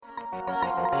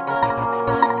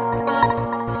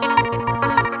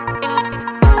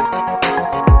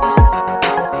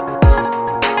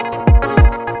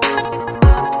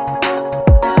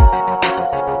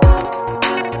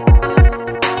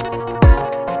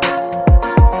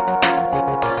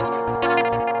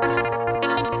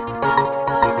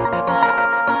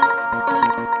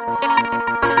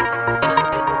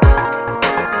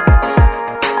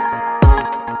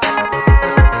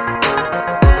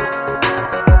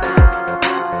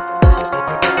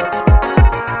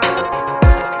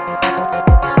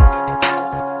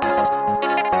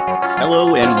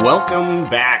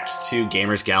To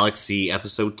GamersGalaxie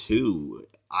episode 2.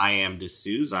 I am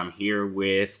D'Souza. I'm here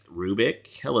with Rubik.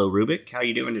 Hello, Rubik. How are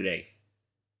you doing today?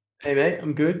 Hey mate,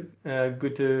 I'm good.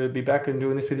 Good to be back and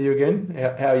doing this with you again.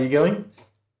 How are you going?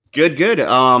 Good.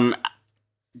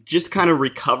 Just kind of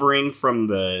recovering from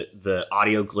the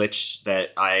audio glitch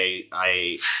that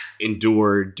I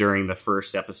endured during the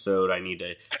first episode. I need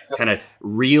to kind of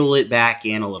reel it back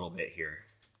in a little bit here.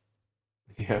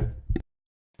 Yeah.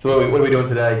 So what are we doing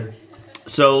today?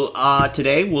 So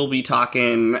today we'll be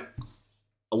talking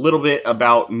a little bit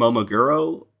about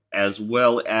Momoguro as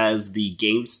well as the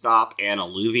Gamestop and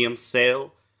illuvium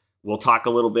sale. We'll talk a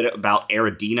little bit about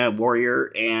Aradena Warrior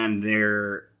and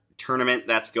their tournament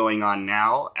that's going on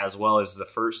now, as well as the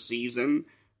first season,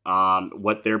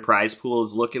 what their prize pool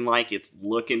is looking like. It's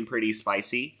looking pretty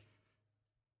spicy.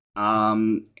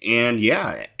 And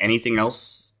yeah, anything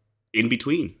else in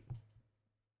between.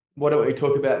 Why don't we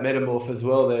talk about Metamorph as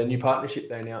well, the new partnership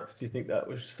they announced? Do you think that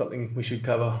was something we should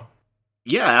cover?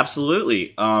 Yeah,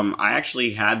 absolutely. I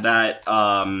actually had that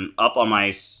up on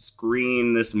my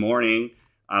screen this morning.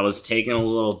 I was taking a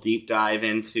little deep dive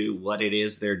into what it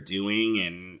is they're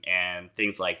doing and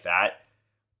things like that.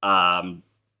 I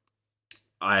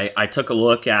took a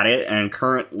look at it, and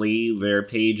currently their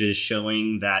page is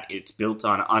showing that it's built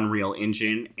on Unreal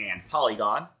Engine and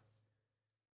Polygon.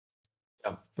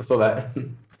 Yeah, I saw that.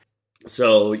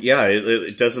 So yeah,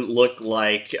 it doesn't look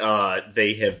like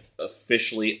they have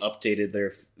officially updated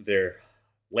their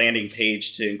landing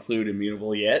page to include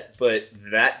Immutable yet, but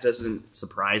that doesn't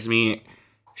surprise me,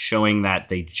 showing that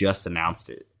they just announced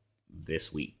it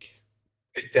this week.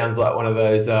 It sounds like one of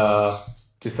those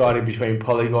deciding between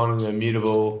Polygon and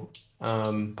Immutable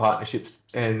partnerships,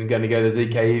 and going to go the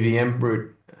ZK EVM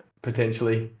route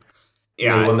potentially.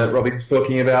 Yeah, the one that Robbie was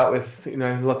talking about, with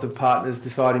lots of partners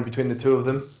deciding between the two of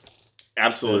them.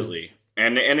 Absolutely,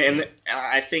 and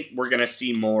I think we're going to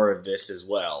see more of this as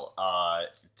well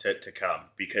to come,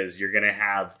 because you're going to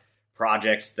have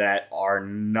projects that are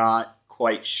not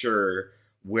quite sure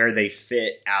where they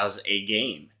fit as a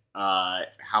game,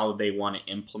 how they want to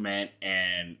implement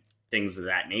and things of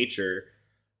that nature.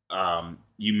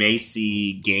 You may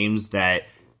see games that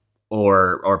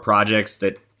or projects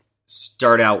that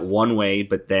start out one way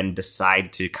but then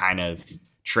decide to kind of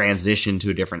transition to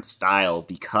a different style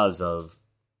because of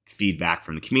feedback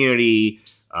from the community,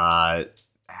 how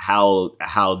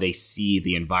they see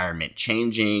the environment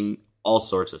changing, all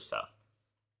sorts of stuff.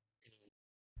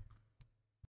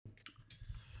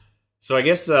 So I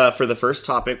guess for the first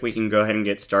topic, we can go ahead and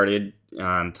get started.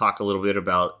 Talk a little bit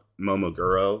about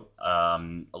Momoguro, a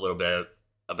little bit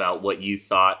about what you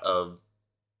thought of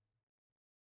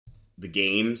the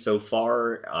game so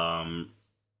far.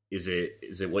 Is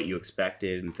it what you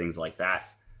expected and things like that?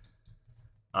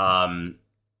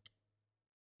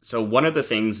 So one of the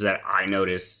things that I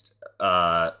noticed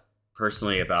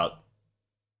personally about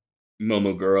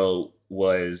Momoguro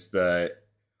was the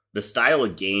style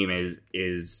of game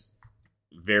is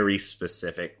very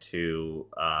specific to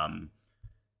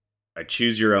a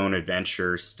choose your own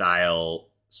adventure style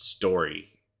story.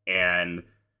 And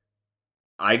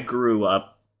I grew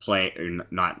up playing,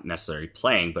 not necessarily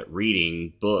playing, but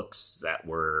reading books that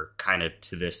were kind of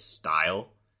to this style.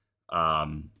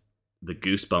 The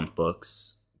Goosebump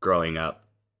books growing up,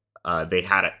 they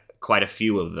had quite a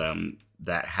few of them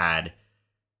that had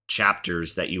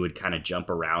chapters that you would kind of jump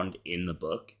around in the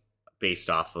book based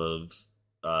off of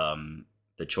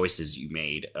the choices you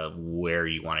made of where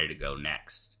you wanted to go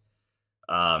next.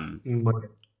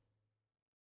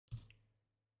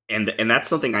 And that's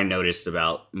something I noticed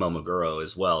about Momoguro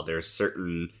as well. There's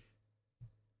certain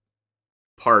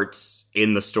parts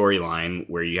in the storyline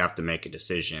where you have to make a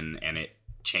decision, and it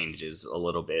changes a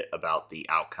little bit about the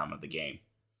outcome of the game.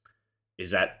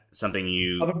 Is that something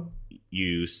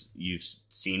you've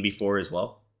seen before as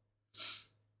well?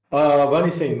 I've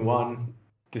only seen one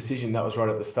decision that was right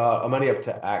at the start. I'm only up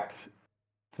to Act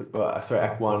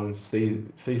 1,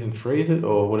 season 3, is it?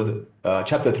 Or what is it?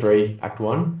 Chapter 3, Act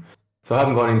 1. So I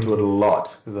haven't gone into it a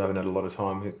lot because I haven't had a lot of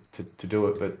time to do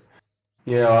it. But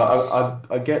Yeah,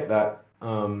 I get that.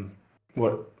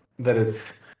 What that it's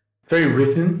very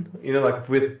written. Like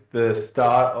with the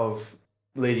start of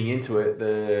leading into it,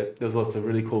 there's lots of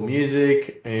really cool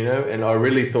music. And I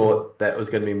really thought that was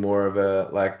going to be more of a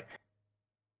like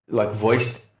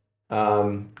voiced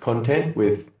content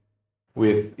with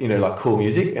like cool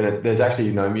music, and there's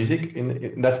actually no music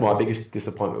that's my biggest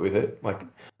disappointment with it. Like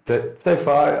that so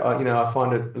far, I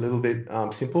find it a little bit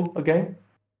simple again,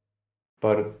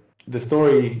 but the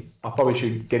story I probably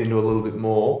should get into a little bit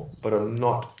more, but I'm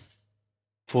not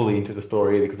fully into the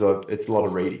story either because it's a lot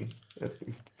of reading.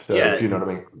 So Yeah, if you know what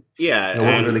I mean, yeah, and I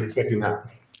wasn't and really expecting that.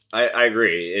 I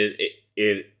agree.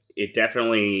 It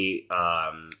definitely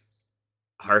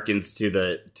harkens to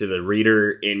the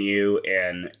reader in you,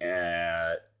 and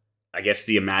I guess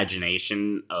the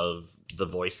imagination of the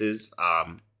voices.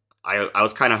 I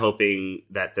was kind of hoping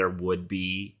that there would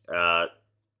be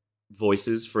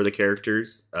voices for the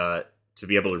characters to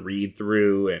be able to read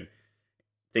through and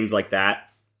things like that.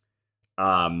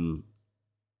 Um,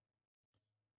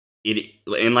 it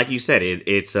and like you said,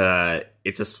 it's a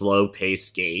slow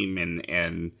paced game,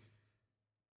 and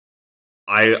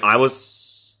I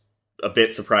was a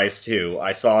bit surprised too.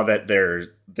 I saw that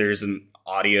there's an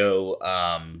audio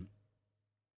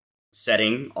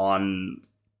setting on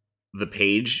the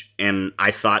page, and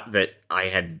I thought that I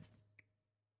had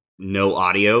no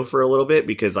audio for a little bit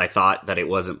because I thought that it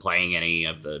wasn't playing any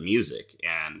of the music,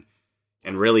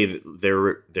 and really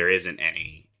there isn't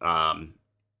any.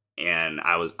 And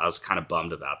I was kind of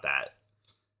bummed about that.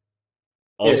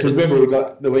 Yeah, because Also, remember we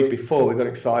got the week before we got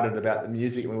excited about the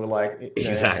music and we were like,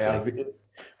 exactly.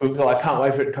 we were like, I can't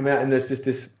wait for it to come out, and there's just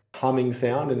this humming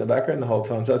sound in the background the whole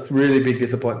time. So that's really big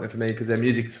disappointment for me because their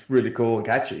music's really cool and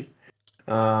catchy.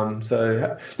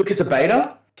 So look, it's a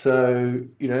beta, so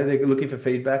they're looking for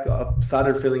feedback. I've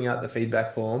started filling out the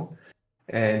feedback form,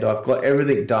 and I've got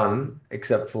everything done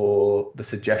except for the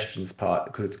suggestions part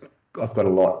because I've got a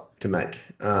lot to make.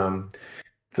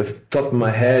 The top of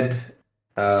my head,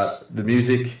 the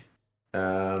music,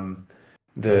 um,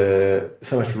 the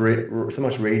so much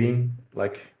reading.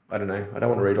 Like I don't know, I don't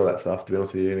want to read all that stuff to be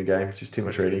honest with you in a game. It's just too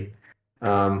much reading.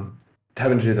 Um,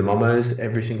 Having to do the momos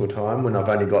every single time when I've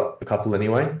only got a couple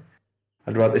anyway.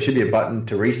 I'd rather there should be a button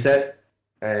to reset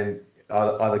and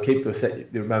either keep your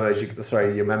momos,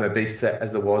 sorry, your momo beast set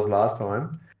as it was last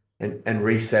time, and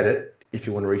reset it if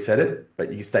you want to reset it, but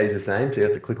it stays the same. So you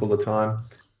have to click all the time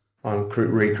on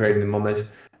recreating the momos.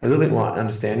 A little bit more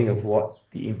understanding of what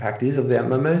the impact is of the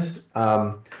momos.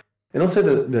 And also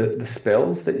the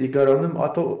spells that you got on them. I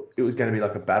thought it was going to be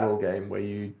like a battle game where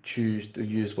you choose to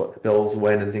use what spells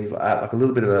when and things like that, like a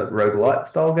little bit of a roguelite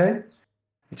style game.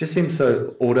 It just seems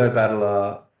so auto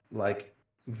battler, like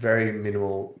very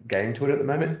minimal game to it at the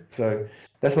moment. So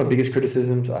that's my biggest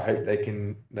criticisms. I hope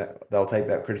that they'll take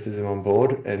that criticism on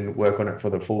board and work on it for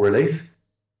the full release.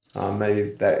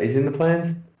 Maybe that is in the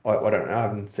plans. I don't know. I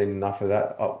haven't seen enough of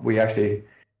that. We actually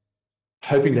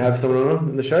hoping to have someone on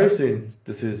in the show soon.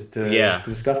 This is Yeah,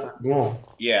 to discuss that more.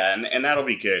 yeah, and that'll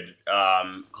be good.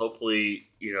 Hopefully,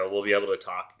 we'll be able to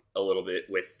talk a little bit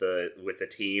with the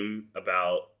team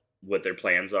about what their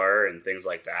plans are and things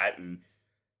like that. And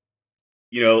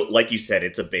like you said,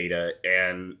 it's a beta,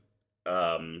 and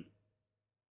um,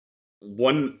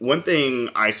 one thing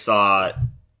I saw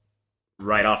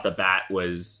right off the bat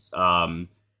was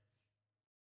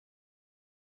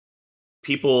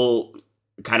people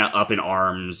kind of up in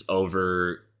arms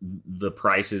over the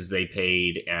prices they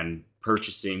paid and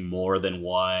purchasing more than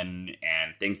one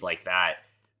and things like that.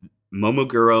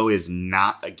 Momoguro is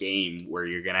not a game where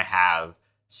you're going to have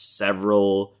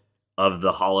several of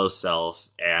the hollow self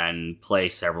and play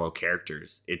several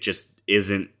characters. It just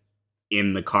isn't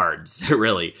in the cards,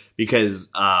 really,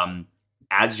 because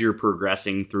as you're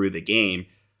progressing through the game,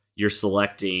 you're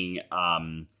selecting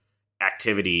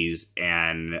activities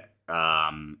and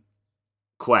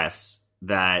quests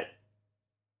that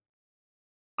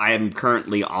I am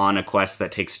currently on a quest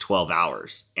that takes 12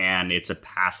 hours, and it's a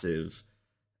passive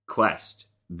quest.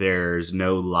 There's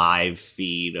no live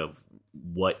feed of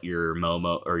what your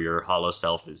Momo or your Hollow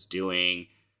Self is doing.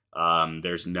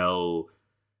 There's no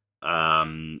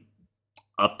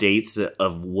updates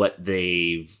of what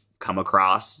they've come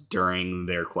across during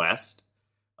their quest.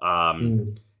 Um,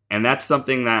 Mm. and that's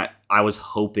something that I was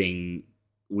hoping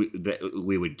that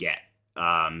we would get.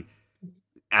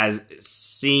 As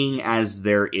seeing as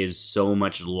there is so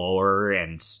much lore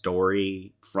and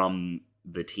story from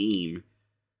the team,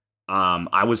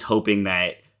 I was hoping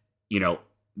that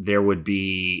there would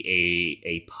be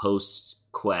a post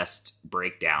quest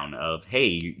breakdown of,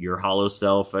 hey, your hollow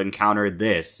self encountered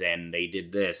this and they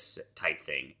did this type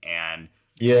thing, and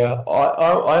Yeah,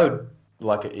 I would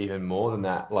like it even more than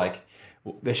that. Like,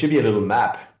 there should be a little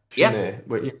map, shouldn't Yeah,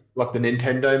 there? Like the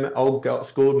Nintendo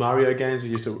school Mario games, we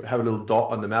used to have a little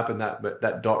dot on the map, and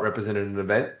that dot represented an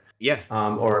event, yeah,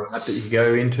 or a map that you could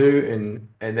go into,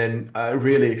 and then I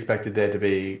really expected there to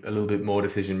be a little bit more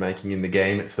decision making in the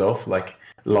game itself, like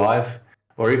live,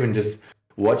 or even just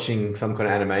watching some kind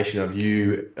of animation of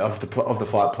the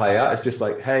fight play out. It's just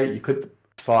like, hey, you could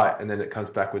fight, and then it comes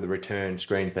back with a return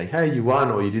screen saying, "Hey, you won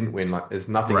or you didn't win." Like there's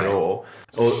nothing at right, all.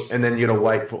 And then you got to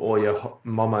wait for all your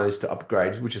momos to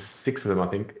upgrade, which is six of them, I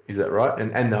think. Is that right?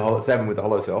 And the whole seven with the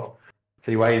hollow self.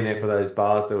 So you're waiting there for those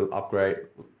bars to upgrade,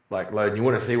 like load. And you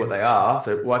want to see what they are.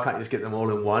 So why can't you just get them all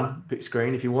in one big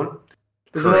screen if you want?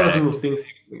 There's a lot of little correct. things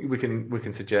we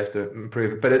can suggest to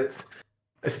improve it, but it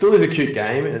still is a cute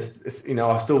game, and it's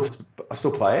I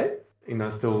still play it. I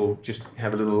still just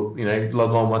have a little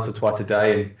log on once or twice a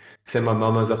day and send my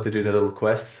mamas off to do their little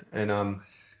quests, and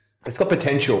it's got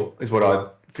potential, is what I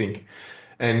think.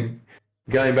 And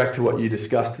going back to what you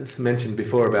mentioned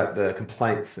before about the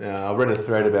complaints, I read a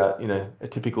thread about a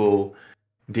typical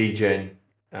degen,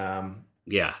 um,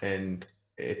 Yeah, and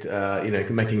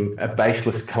it making a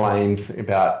baseless claims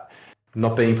about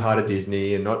not being part of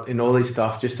Disney and not in all these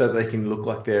stuff just so they can look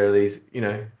like they're these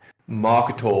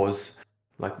marketers.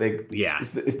 Like yeah,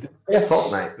 it's their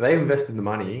fault, mate. They invested the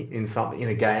money in something, in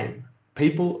a game.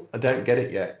 People don't get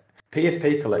it yet.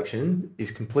 PFP collection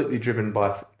is completely driven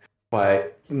by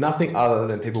nothing other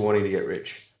than people wanting to get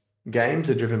rich. Games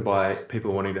are driven by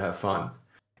people wanting to have fun.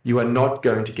 You are not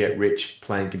going to get rich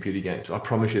playing computer games. I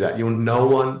promise you that. You'll no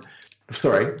one,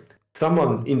 sorry,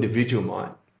 someone individual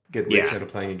might get rich yeah. out of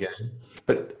playing a game,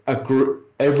 but a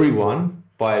group, everyone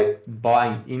by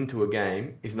buying into a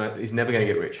game is never going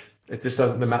to get rich. It just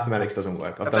doesn't. The mathematics doesn't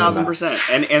work. I've A done the thousand maths.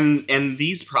 percent. And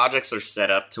these projects are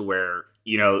set up to where,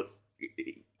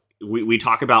 we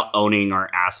talk about owning our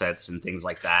assets and things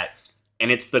like that.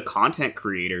 And it's the content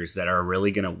creators that are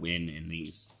really going to win in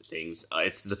these things.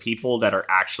 It's the people that are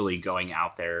actually going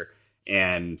out there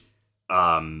and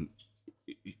um,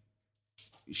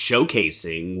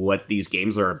 showcasing what these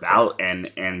games are about,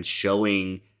 and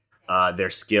showing their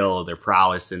skill, their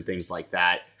prowess, and things like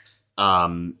that,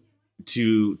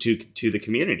 to the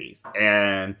communities.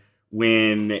 And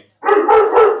when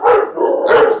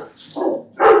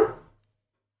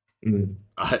Mm.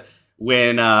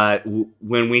 uh,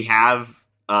 when we have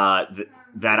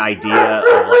that idea of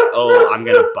like, oh, I'm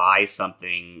gonna buy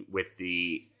something with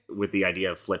the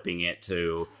idea of flipping it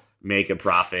to make a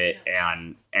profit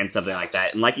and something like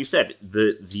that. And like you said,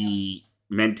 the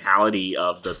mentality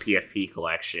of the PFP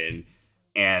collection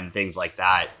and things like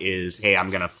that is, hey, I'm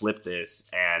gonna flip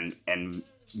this and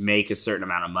make a certain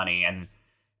amount of money. And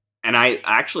I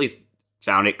actually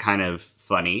found it kind of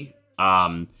funny,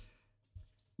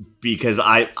 because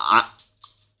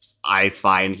I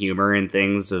find humor in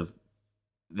things of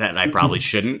that I probably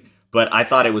shouldn't, but I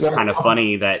thought it was kind of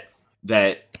funny that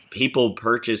people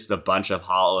purchased a bunch of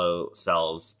hollow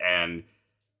cells, and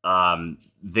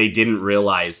they didn't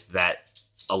realize that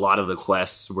a lot of the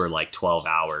quests were like 12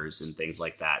 hours and things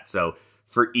like that. So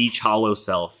for each hollow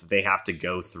self, they have to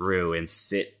go through and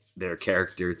sit their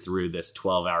character through this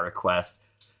 12-hour quest.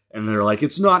 And they're like,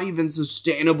 it's not even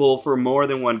sustainable for more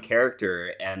than one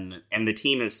character. And the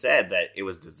team has said that it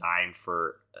was designed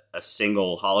for a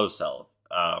single hollow cell.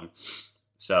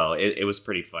 So it was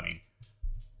pretty funny.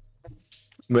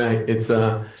 Mate,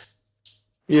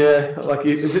 yeah, like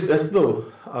that's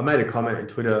little. I made a comment on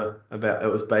Twitter about it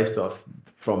was based off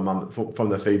from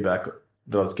the feedback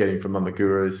that I was getting from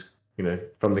Momoguro's,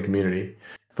 from the community,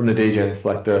 from the DJs,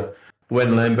 like the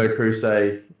when Lambo crew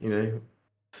say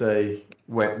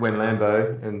when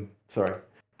Lambo, and sorry,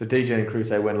 the DJ and crew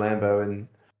say when Lambo, and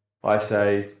I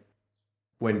say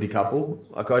when decouple.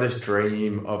 Like I just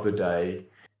dream of the day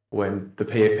when the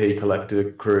PFP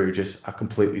collector crew just are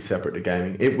completely separate to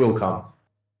gaming. It will come.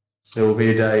 There will be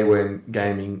a day when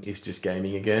gaming is just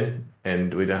gaming again,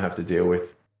 and we don't have to deal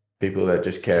with people that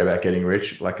just care about getting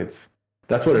rich.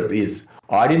 That's what it is.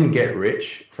 I didn't get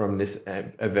rich from this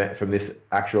event, from this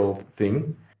actual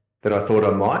thing that I thought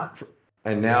I might,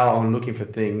 and now I'm looking for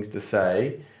things to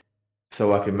say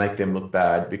so I can make them look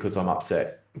bad because I'm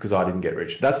upset because I didn't get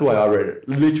rich. That's the way I read it.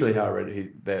 Literally how I read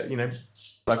it. There,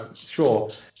 sure,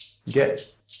 get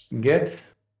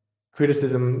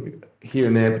criticism here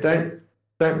and there, but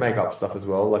don't make up stuff as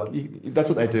well. Like that's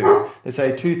what they do. They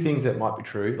say two things that might be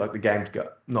true, like the game's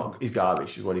not is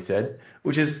garbage, is what he said,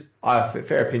 which is a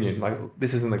fair opinion. Like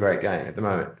this isn't a great game at the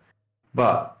moment,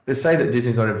 but they say that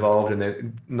Disney's not involved and they're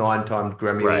 9 times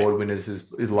Grammy Right. Award winners is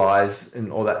lies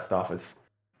and all that stuff.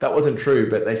 That wasn't true,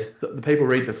 but the people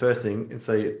read the first thing and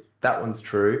say that one's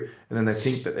true, and then they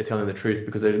think that they're telling the truth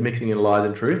because they're mixing in lies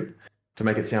and truth to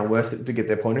make it sound worse to get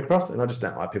their point across. And I just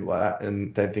don't like people like that,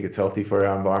 and don't think it's healthy for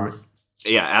our environment.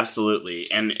 Yeah,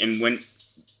 absolutely. And when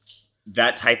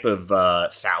that type of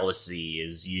fallacy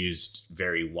is used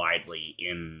very widely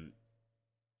in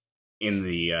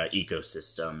the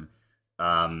ecosystem,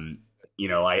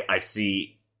 I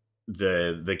see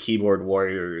the keyboard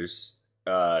warriors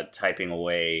typing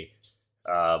away.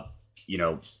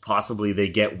 Possibly they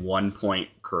get 1 point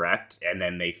correct, and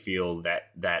then they feel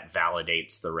that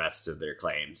validates the rest of their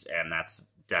claims, and that's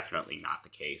definitely not the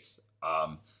case.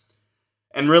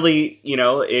 And really,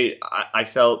 I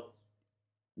felt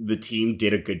the team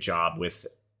did a good job with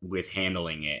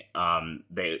handling it.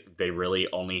 They really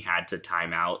only had to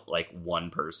time out like one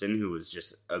person who was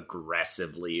just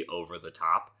aggressively over the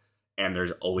top, and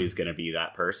there's always going to be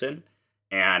that person.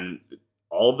 And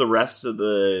all the rest of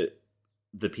the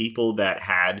people that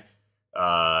had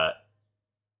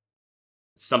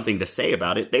something to say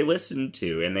about it, they listened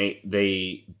to, and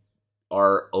they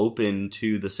are open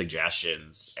to the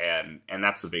suggestions, and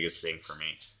that's the biggest thing for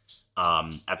me.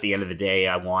 At the end of the day,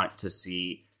 I want to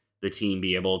see the team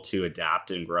be able to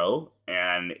adapt and grow,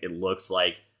 and it looks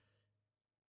like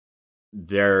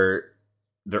they're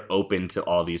open to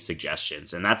all these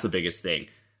suggestions, and that's the biggest thing.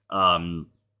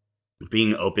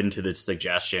 Being open to the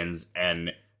suggestions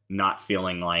and not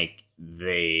feeling like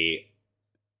they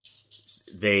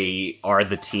are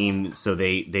the team, so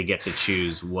they get to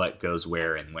choose what goes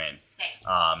where and when.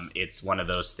 It's one of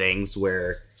those things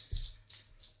where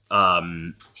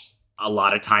a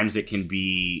lot of times it can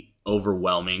be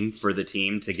overwhelming for the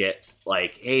team to get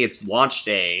like, hey, it's launch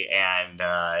day, and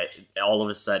all of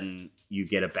a sudden you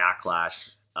get a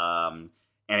backlash,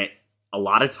 and a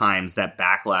lot of times that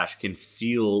backlash can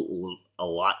feel a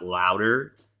lot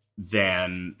louder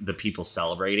than the people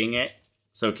celebrating it,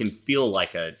 so it can feel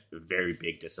like a very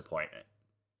big disappointment.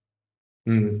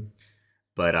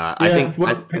 But I think,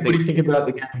 what do you think about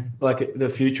the game, like the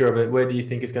future of it? Where do you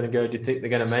think it's going to go? Do you think they're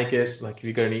going to make it? Like, have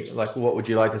you got any, like, what would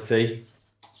you like to see?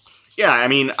 Yeah, I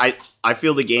mean, I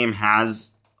feel the game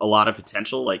has a lot of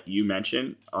potential, like you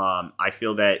mentioned. I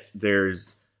feel that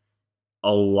there's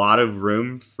a lot of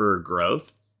room for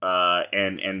growth,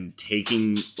 and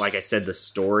taking, like I said, the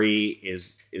story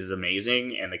is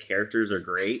amazing, and the characters are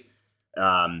great.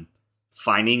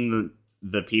 Finding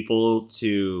the people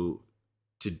to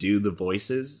do the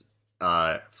voices,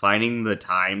 finding the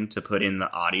time to put in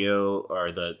the audio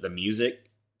or the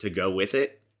music to go with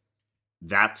it,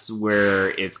 that's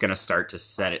where it's going to start to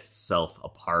set itself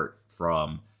apart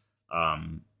from,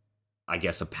 I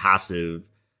guess, a passive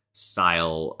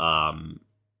style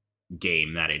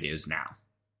game that it is now.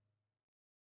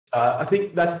 I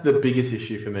think that's the biggest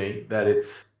issue for me, that I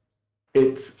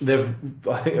think they've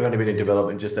only been in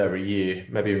development just over a year,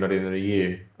 maybe not even a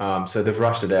year. So they've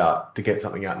rushed it out to get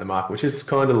something out in the market, which is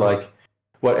kind of like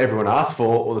what everyone asks for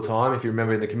all the time. If you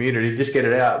remember in the community, just get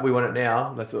it out. We want it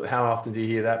now. How often do you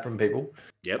hear that from people?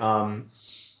 Yep.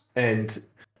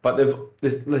 But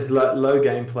there's low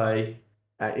gameplay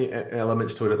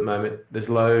elements to it at the moment. There's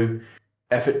low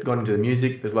effort gone into the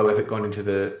music. There's low effort gone into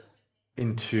the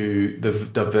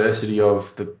diversity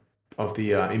of the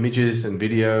images and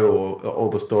video or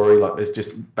all the story. Like, there's just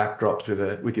backdrops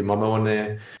with your Momo on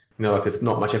there. Like, it's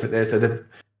not much effort there. So they've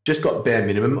just got bare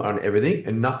minimum on everything,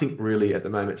 and nothing really at the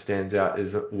moment stands out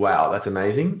as, wow, that's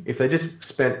amazing. If they just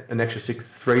spent an extra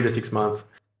 3 to 6 months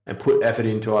and put effort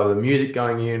into either music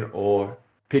going in or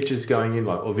pictures going in,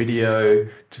 or video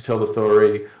to tell the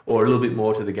story, or a little bit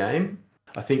more to the game,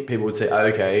 I think people would say, oh,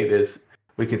 okay,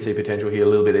 we can see potential here a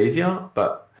little bit easier.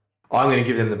 But I'm going to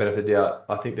give them the benefit of the doubt.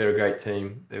 I think they're a great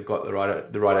team. They've got the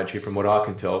right attitude from what I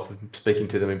can tell, from speaking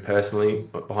to them personally,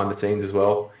 behind the scenes as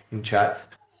well, in chats.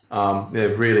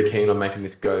 They're really keen on making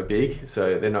this go big.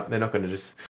 So they're not going to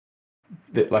just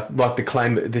like the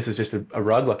claim that this is just a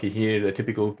rug, like you hear the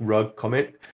typical rug comment.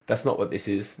 That's not what this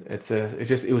is.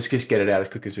 It was just get it out as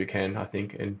quick as we can, I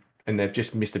think, and they've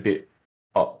just missed a bit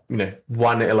of,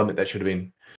 one element that should have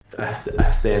been a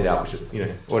standout. Which is,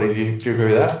 what do you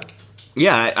agree with that?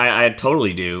 Yeah, I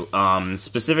totally do.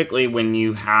 Specifically when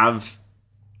you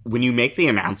make the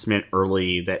announcement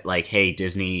early that, like, hey,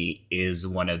 Disney is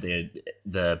one of the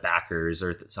backers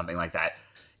or something like that,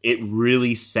 it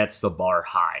really sets the bar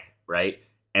high, right?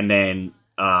 And then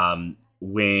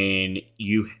when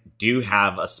you do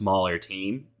have a smaller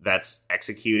team that's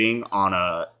executing on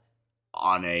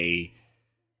a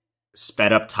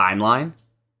sped up timeline,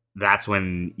 that's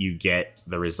when you get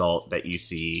the result that you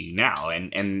see now.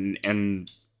 And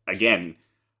again,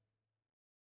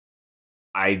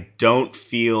 I don't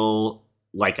feel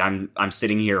like I'm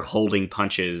sitting here holding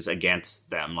punches against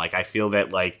them. Like I feel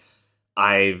that like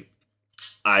I've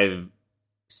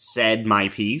said my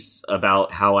piece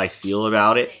about how I feel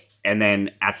about it, and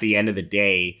then at the end of the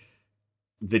day,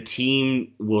 the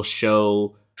team will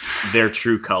show their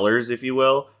true colors, if you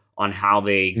will, on how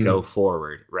they go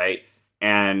forward, right?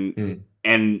 And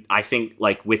I think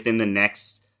like within the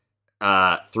next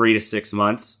 3 to 6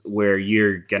 months, where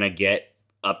you're gonna get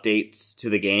updates to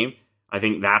the game, I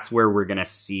think that's where we're gonna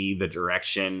see the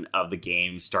direction of the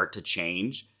game start to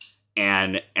change.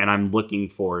 And I'm looking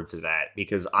forward to that,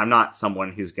 because I'm not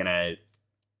someone who's gonna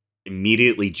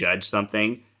immediately judge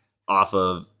something off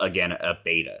of, again, a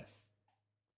beta.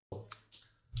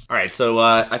 All right, so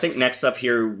I think next up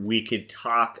here we could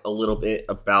talk a little bit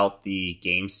about the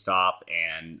GameStop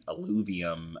and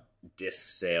Illuvium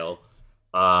disc sale.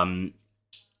 I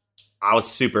was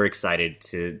super excited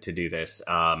to do this.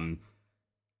 As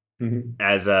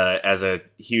a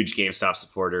huge GameStop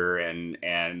supporter and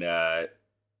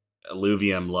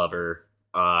Illuvium lover,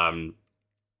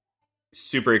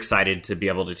 super excited to be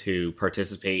able to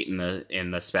participate in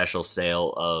the special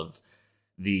sale of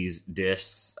these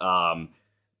discs.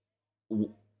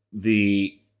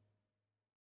 There's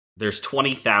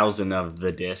 20,000 of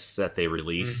the discs that they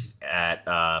released at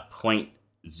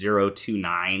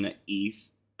 0.029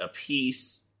 ETH a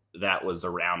piece. That was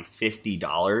around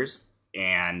 $50,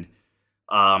 and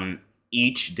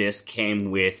each disc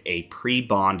came with a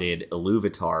pre-bonded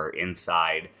illuvitar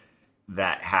inside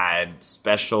that had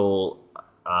special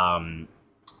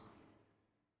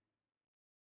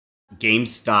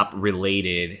GameStop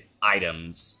related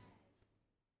items.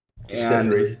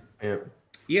 And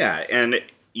yeah, and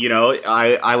you know,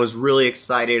 I was really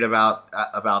excited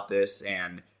about this,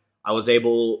 and I was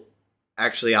able,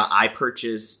 actually I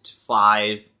purchased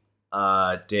 5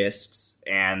 discs,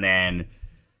 and then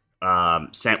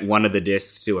sent one of the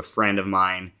discs to a friend of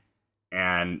mine,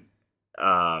 and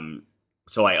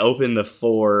so I opened the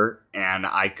 4, and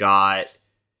I got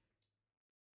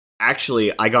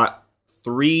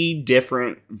 3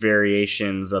 different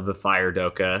variations of the Fire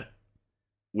Doka,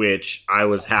 which I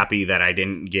was happy that I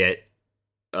didn't get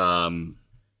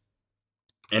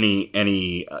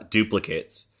any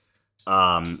duplicates.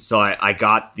 So I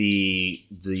got the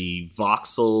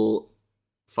voxel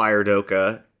Fire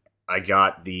Doka, I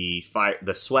got the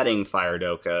sweating Fire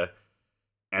Doka,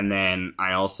 and then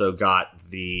I also got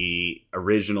the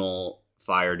original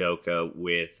Fire Doka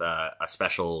with a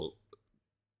special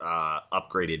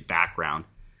upgraded background.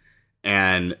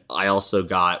 And I also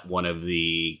got one of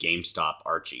the GameStop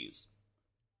Archies.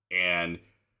 And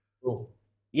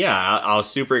yeah, I was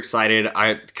super excited.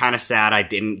 I kind of sad I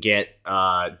didn't get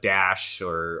Dash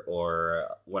or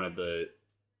one of the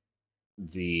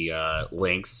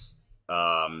links.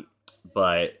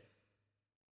 But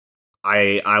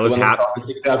I was happy.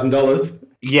 $6,000.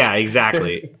 Yeah,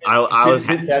 exactly. I was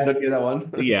sad not to get that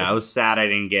one. Yeah, I was sad I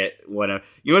didn't get one of.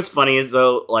 You know what's funny is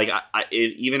though, like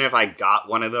even if I got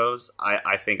one of those,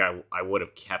 I think I would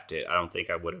have kept it. I don't think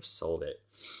I would have sold it.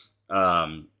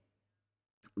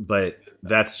 But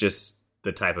that's just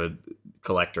the type of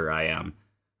collector I am.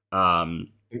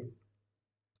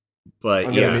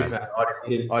 But yeah,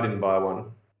 I didn't buy one.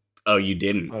 Oh, you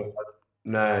didn't?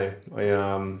 No,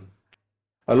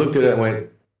 I looked at it and went,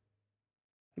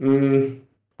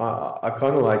 I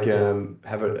kind of like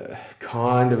have a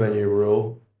kind of a new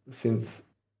rule,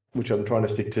 which I'm trying to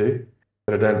stick to,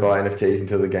 that I don't buy NFTs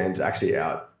until the game's actually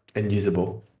out and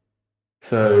usable.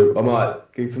 So it might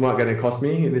going to cost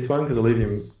me in this one, because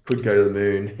Illuvium could go to the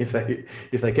moon if they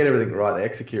get everything right, they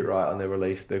execute right on their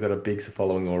release. They've got a big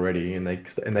following already, and they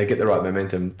get the right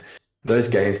momentum. Those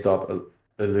GameStop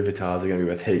Illuvitars are going to be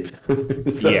worth heaps.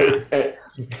 So, yeah,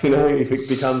 you know, if it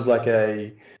becomes if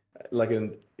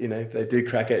they do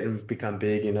crack it and become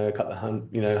big, you know, a couple of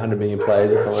 100 million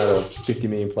players or something, or 50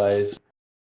 million players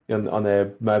on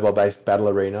their mobile-based battle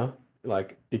arena,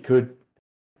 like it could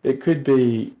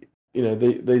be, you know,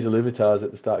 these Illuvitars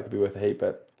at the start could be worth a heap.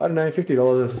 But I don't know,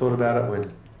 $50. I've thought about it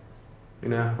when, you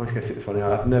know, I'm just going to sit this one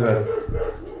out. I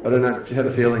don't know, just had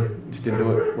a feeling, just didn't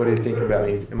do it. What do you think about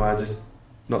me? Am I just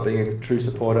not being a true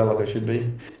supporter like I should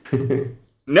be?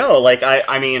 No, like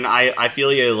I mean I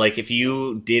feel you. Like if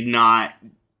you did not,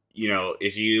 you know,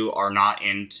 if you are not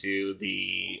into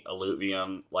the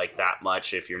Illuvium like that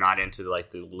much, if you're not into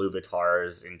like the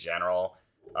Illuvitars in general,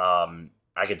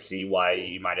 I could see why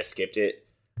you might have skipped it.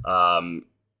 Or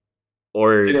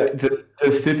the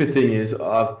stupid thing is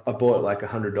I bought like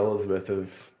 $100 worth of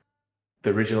the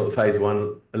original Phase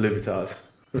 1 Illuvitars.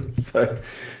 So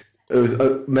it was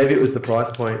maybe it was the price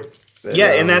point.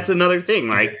 Yeah, and that's another thing,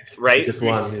 right? Just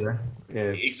one, you know.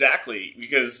 Yeah. Exactly,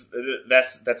 because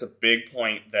that's a big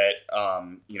point that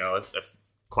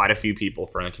quite a few people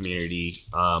from the community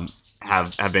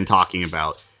have been talking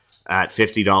about. At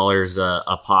 $50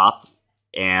 a pop,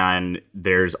 and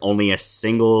there's only a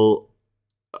single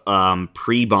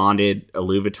pre-bonded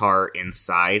illuvitar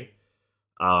inside.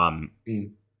 Mm.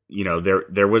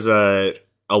 There was a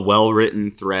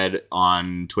well-written thread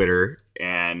on Twitter,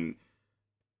 and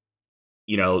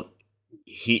the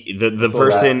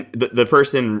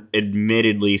person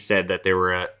admittedly said that they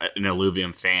were an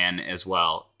illuvium fan as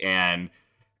well, and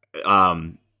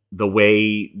the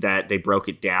way that they broke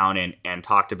it down and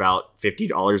talked about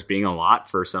 $50 being a lot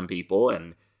for some people,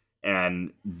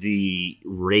 and the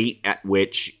rate at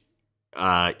which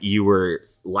you were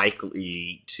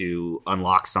likely to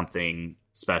unlock something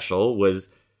special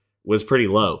was pretty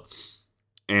low.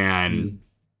 And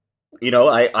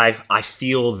I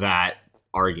feel that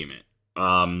argument.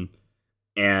 And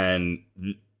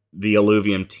the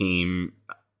illuvium team,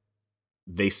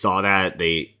 they saw that,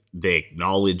 they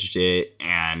acknowledged it,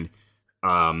 and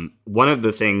one of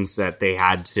the things that they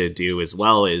had to do as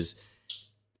well is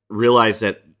realize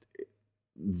that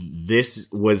this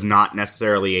was not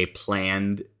necessarily a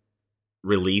planned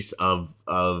release of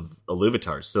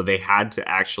illuvitars, so they had to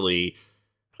actually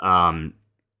kind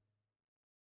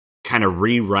of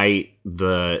rewrite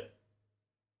the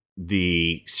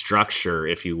structure,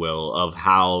 if you will, of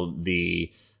how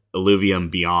the illuvium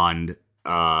beyond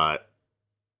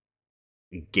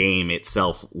game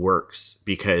itself works,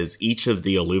 because each of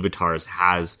the illuvitars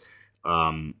has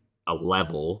a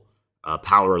level, a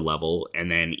power level,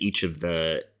 and then each of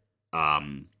the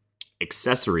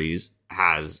accessories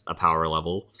has a power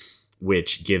level,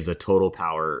 which gives a total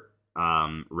power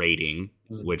rating,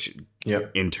 which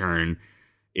in turn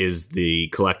is the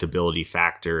collectability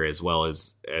factor as well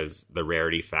as the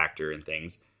rarity factor and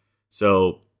things.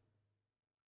 So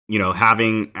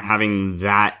having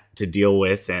that to deal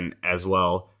with, and as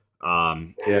well,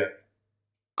 I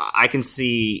can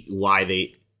see why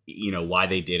they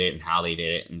did it and how they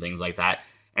did it and things like that.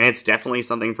 And it's definitely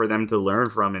something for them to learn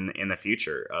from in the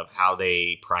future, of how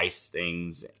they price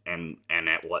things and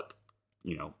at what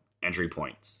entry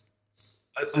points.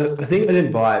 I think I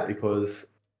didn't buy it because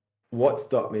what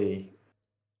stopped me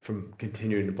from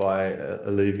continuing to buy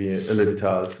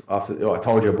illuvitars after I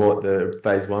told you I bought the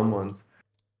phase 1 ones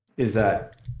is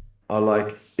that I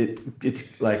like it. It's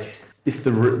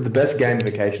the best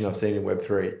gamification I've seen in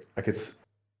Web3. Like, it's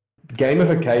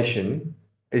gamification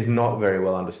is not very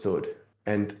well understood,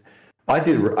 and I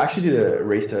actually did a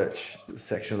research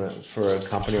section for a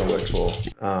company I worked for,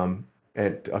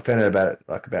 and I found out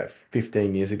about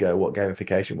 15 years ago what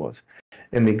gamification was.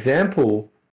 And the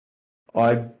example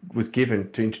I was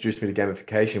given to introduce me to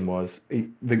gamification was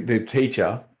the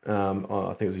teacher,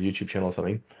 I think it was a YouTube channel or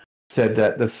something, said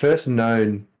that the first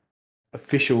known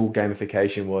official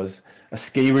gamification was a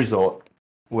ski resort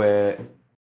where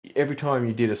every time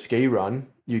you did a ski run,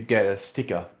 you'd get a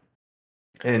sticker.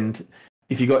 And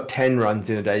if you got 10 runs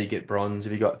in a day, you get bronze.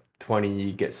 If you got 20,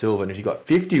 you get silver. And if you got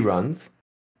 50 runs,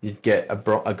 you'd get a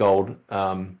gold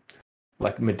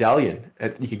medallion.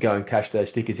 You could go and cash those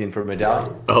stickers in for a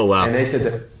medallion. Oh, wow. And they said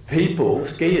that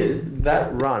skiers,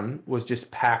 that run was just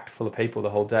packed full of people the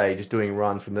whole day, just doing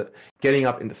runs from getting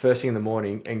up in the first thing in the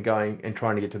morning and going and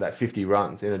trying to get to that 50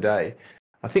 runs in a day.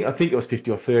 I think it was 50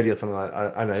 or 30 or something like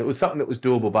that. I don't know. It was something that was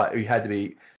doable, but you had to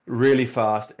be really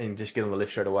fast and just get on the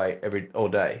lift straight away all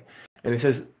day. And it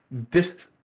says this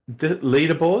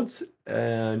leaderboards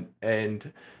and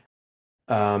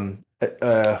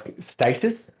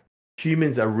status.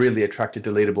 Humans are really attracted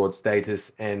to leaderboard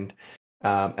status, and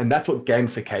that's what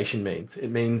gamification means. It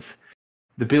means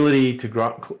the ability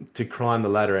to climb the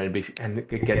ladder and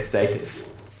get status.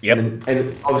 Yep.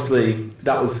 And obviously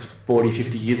that was 40,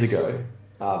 50 years ago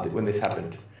when this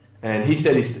happened. And he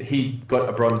said he got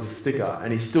a bronze sticker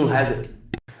and he still has it.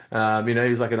 He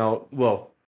was like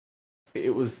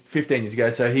it was 15 years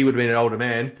ago, so he would have been an older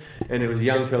man, and it was a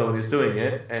young fellow when he was doing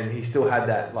it, and he still had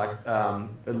that a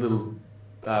little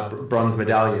bronze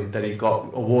medallion that he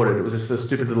got awarded. It was just a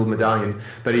stupid little medallion,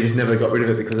 but he just never got rid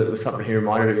of it because it was something he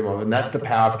reminded him of, and that's the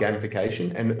power of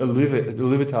gamification. And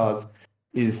illuvitars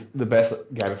is the best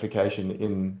gamification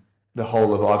in the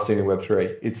whole of I've seen in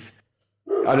Web3.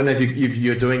 I don't know if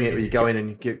you're doing it where you go in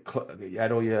and you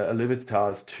add all your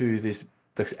illuvitars to this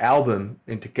album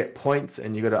and to get points,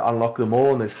 and you got to unlock them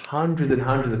all, and there's hundreds and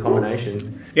hundreds of combinations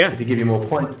to give you more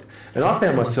points. And I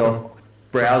found myself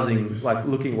browsing,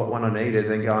 looking what one I needed,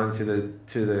 then going to the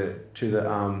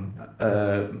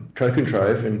token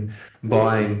trove and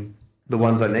buying the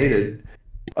ones I needed.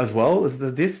 as well as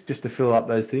the disc just to fill up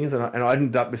those things. And I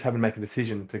ended up just having to make a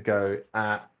decision to go,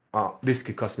 oh, this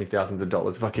could cost me thousands of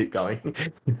dollars if I keep going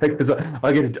because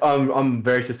I'm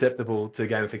very susceptible to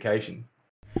gamification.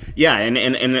 Yeah,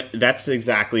 and that's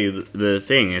exactly the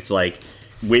thing. It's like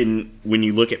when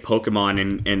you look at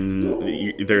Pokemon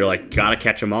and they're like gotta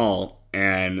catch them all,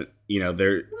 and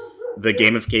they're the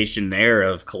gamification there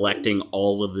of collecting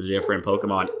all of the different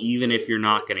Pokemon, even if you're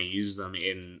not going to use them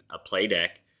in a play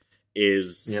deck,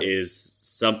 is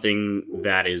something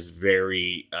that is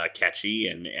very catchy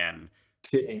and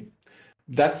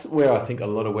that's where I think a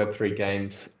lot of Web3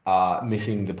 games are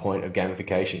missing the point of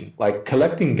gamification. Like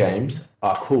collecting games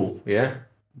are cool, yeah.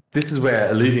 This is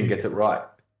where Illuvium gets it right.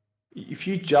 If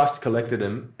you just collected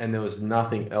them and there was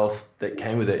nothing else that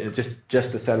came with it, it's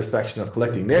just the satisfaction of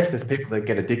collecting. There's people that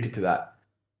get addicted to that.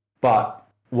 But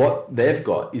what they've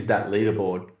got is that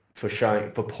leaderboard for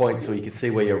points so you can see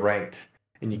where you're ranked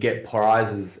and you get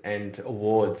prizes and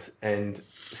awards and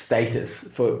status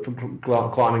for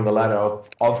climbing the ladder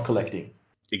of collecting.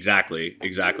 Exactly,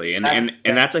 and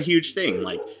that's a huge thing.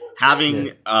 Like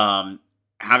having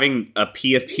having a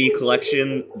PFP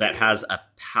collection that has a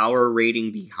power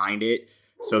rating behind it,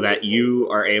 so that you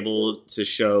are able to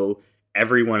show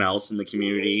everyone else in the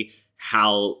community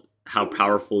how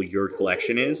powerful your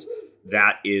collection is.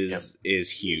 That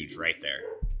is huge right there.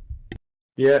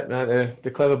 Yeah, no,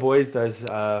 they're clever boys. Those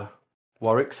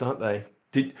Warwicks, aren't they?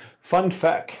 Fun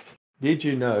fact: did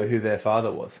you know who their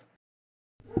father was?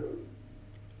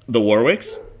 The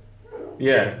Warwicks?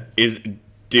 Yeah.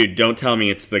 Dude, don't tell me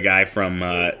it's the guy from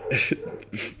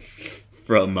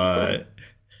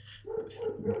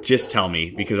just tell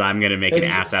me, because I'm going to make an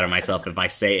ass out of myself if I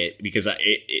say it, because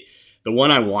the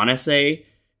one I want to say,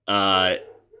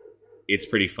 it's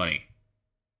pretty funny.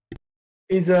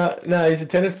 He's a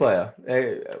tennis player.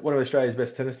 One of Australia's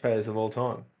best tennis players of all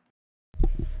time.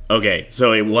 Okay,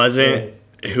 so it wasn't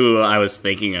who I was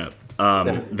thinking of.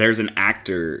 There's an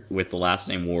actor with the last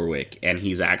name Warwick, and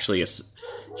he's actually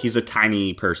he's a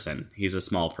tiny person. He's a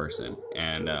small person,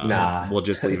 and we'll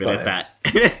just leave it at that.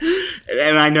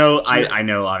 And I know,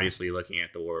 obviously, looking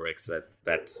at the Warwicks,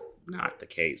 that's not the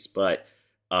case, but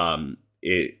I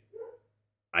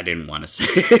didn't want to say.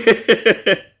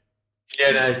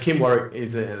 Yeah, no, Kim Warwick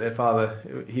is their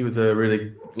father. He was a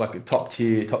really like a top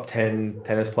 10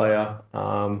 tennis player,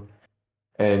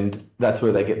 and that's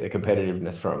where they get their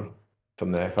competitiveness from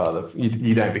their father.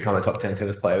 You don't become a top 10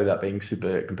 tennis player without being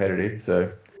super competitive.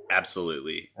 So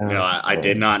absolutely, no, I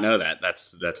did not know that.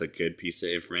 That's a good piece of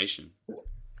information,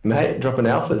 mate. Dropping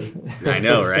alphas. I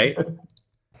know, right?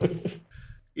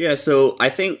 Yeah, so I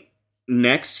think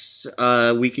next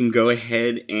we can go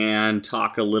ahead and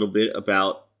talk a little bit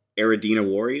about Aradena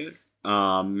Warrior,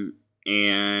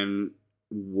 and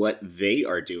what they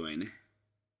are doing.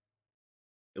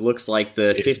 It looks like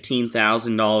the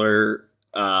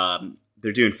 $15,000.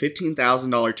 They're doing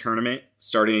 $15,000 tournament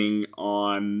starting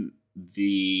on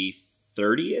the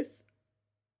 30th.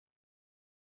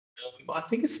 I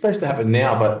think it's supposed to happen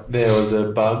now, but there was a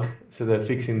bug, so they're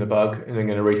fixing the bug, and they're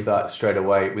going to restart straight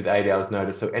away with 8 hours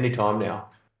notice. So any time now.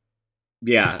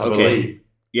 Yeah. I okay. believe.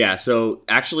 Yeah, so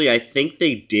actually I think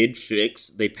they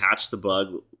patched the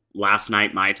bug last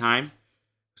night my time.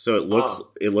 So it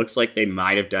looks like they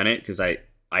might have done it, because I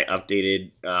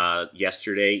updated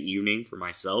yesterday evening for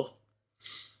myself.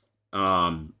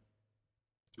 So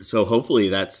hopefully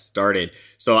that's started.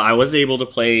 So I was able to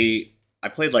play. I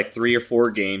played like 3 or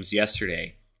 4 games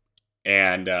yesterday,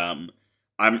 and I'm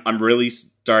really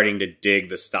starting to dig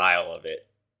the style of it.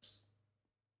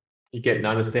 You get and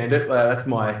understand it.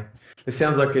 It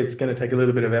sounds like it's going to take a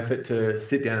little bit of effort to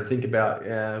sit down and think about,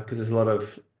 because there's a lot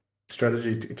of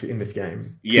strategy in this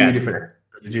game. Yeah, different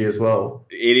strategy as well.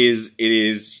 It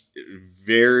is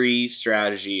very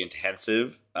strategy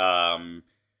intensive.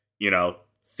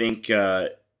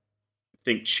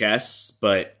 Think chess,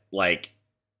 but like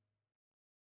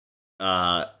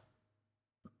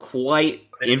quite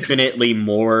infinitely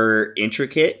more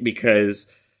intricate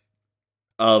because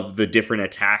of the different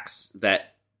attacks that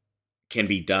can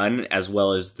be done, as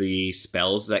well as the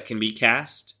spells that can be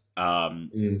cast.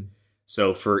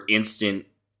 So for instant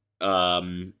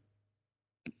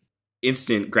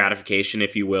gratification,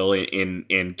 if you will,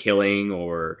 in killing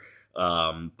or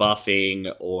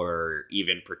buffing or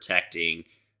even protecting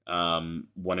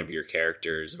one of your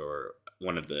characters or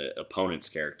one of the opponent's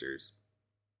characters.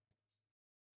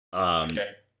 Okay.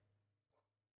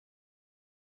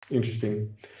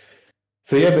 Interesting.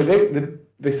 So yeah, but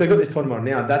they still got this tournament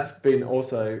now. That's been it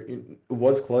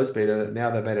was closed beta.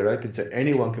 Now they've made it open, so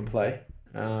anyone can play.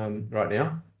 Right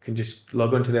now, can just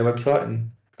log onto their website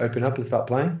and open up and start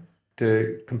playing.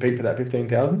 to compete for that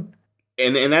 15,000.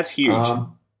 And that's huge.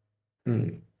 Hmm.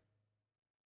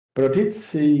 But I did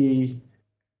see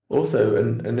also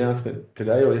an announcement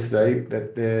today or yesterday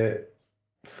that their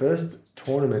first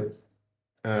tournament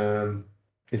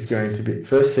is going to be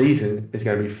first season is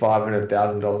going to be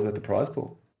 $500,000 worth of prize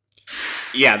pool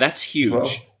Yeah, that's as huge. well.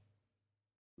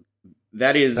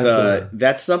 That is That's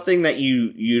that's something that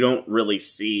you don't really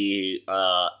see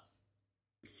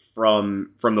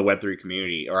from the Web3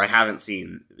 community, or I haven't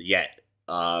seen yet.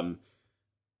 A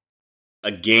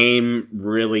game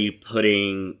really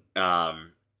putting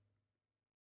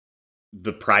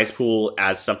the prize pool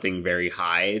as something very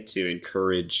high to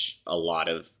encourage a lot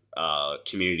of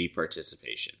community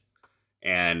participation.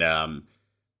 And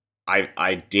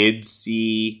I did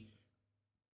see,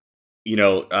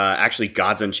 actually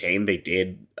Gods Unchained, they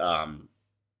did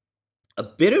a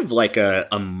bit of like a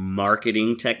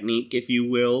marketing technique, if you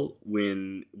will,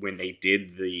 when they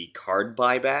did the card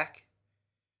buyback.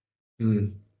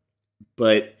 mm,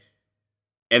 But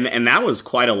and that was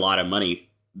quite a lot of money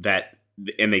that,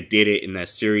 and they did it in a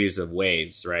series of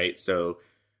waves, right? So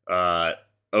uh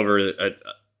over a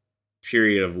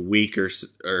period of a week or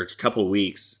a couple of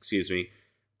weeks, excuse me,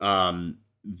 um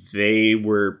they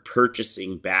were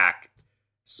purchasing back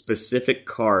specific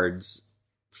cards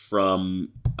from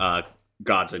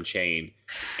Gods Unchained,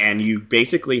 and you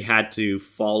basically had to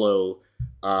follow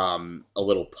a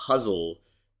little puzzle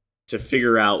to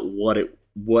figure out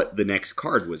what the next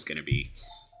card was going to be.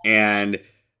 And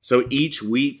so each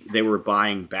week they were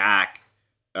buying back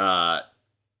uh,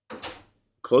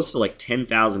 close to like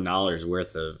 $10,000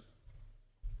 worth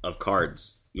of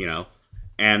cards,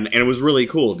 and it was really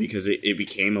cool because it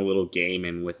became a little game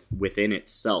and within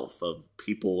itself of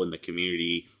people in the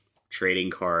community trading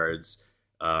cards,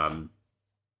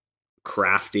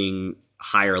 crafting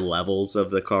higher levels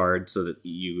of the card so that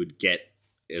you would get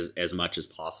as much as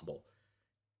possible.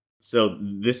 So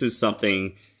this is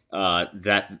something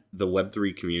that the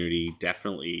Web3 community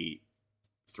definitely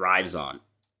thrives on,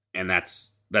 and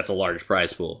that's a large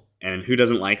prize pool. And who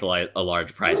doesn't like a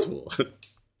large prize pool?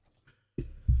 I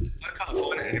can't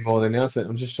find it anymore. The announcement.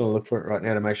 I'm just trying to look for it right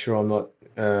now to make sure I'm not,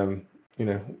 to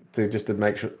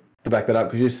make sure to back that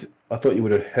up because I thought you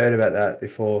would have heard about that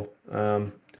before.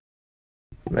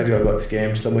 Maybe I got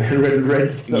scammed somewhere and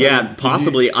read. Yeah,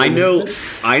 possibly. I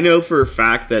know for a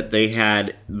fact that they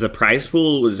had the prize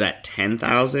pool was at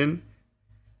 10,000,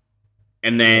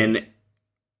 and then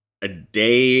a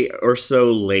day or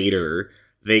so later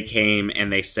they came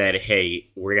and they said,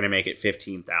 "Hey, we're gonna make it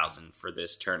 15,000 for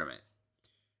this tournament."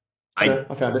 I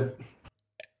found it.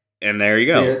 And there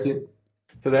you So, yeah, go. that's it.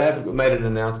 So they have made an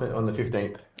announcement on the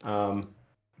 15th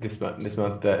this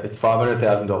month that it's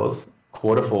 $500,000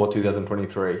 quarter 4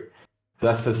 2023. So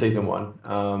that's for season one.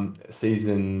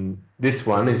 This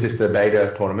one is just a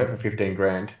beta tournament for 15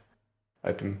 grand,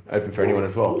 open for anyone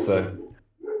as well. So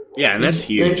yeah, and that's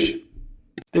huge.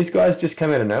 These guys just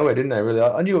came out of nowhere, didn't they? Really,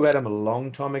 I knew about them a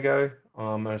long time ago.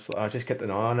 I just kept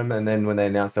an eye on them, and then when they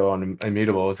announced they were on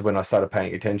Immutable, is when I started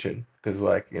paying attention because,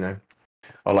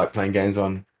 I like playing games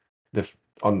on the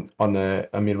the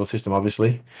Immutable system,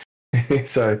 obviously.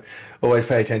 So always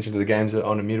pay attention to the games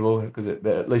on Immutable because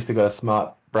at least they've got a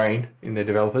smart brain in their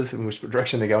developers in which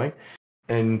direction they're going.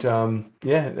 And and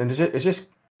it's just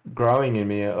growing in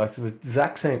me. Like it's the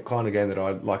exact same kind of game that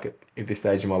I like at this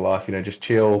stage in my life. Just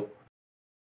chill,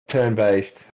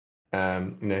 turn-based.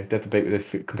 Don't have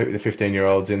to compete with the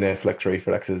 15-year-olds in their flex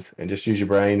reflexes and just use your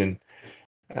brain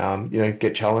and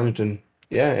get challenged and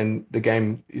the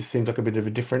game seems like a bit of a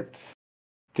difference,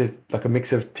 like a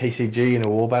mix of TCG and a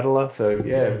war battler. So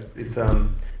yeah, it's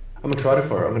I'm excited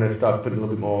for it. I'm going to start putting a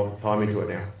little bit more time into it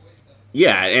now.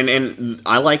 Yeah, and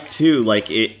I like too. Like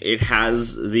it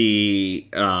has the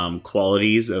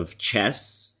qualities of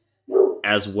chess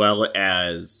as well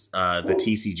as the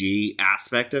TCG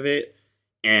aspect of it.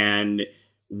 And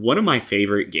one of my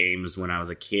favorite games when I was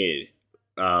a kid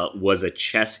was a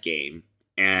chess game,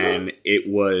 and it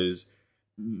was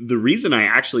the reason I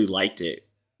actually liked it.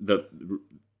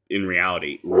 In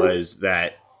reality was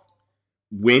that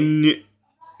when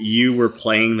you were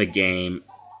playing the game,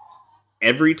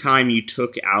 every time you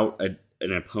took out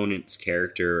an opponent's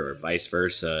character or vice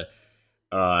versa,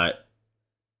 uh,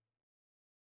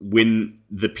 when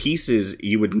the pieces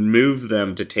you would move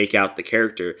them to take out the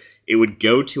character, it would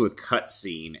go to a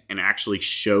cutscene and actually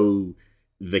show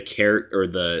the character or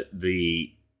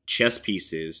the chess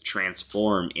pieces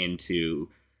transform into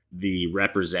the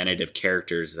representative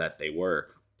characters that they were.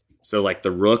 So like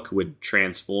the rook would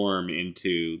transform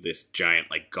into this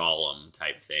giant like golem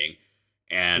type thing,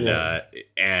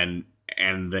 and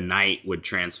and the knight would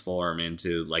transform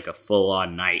into like a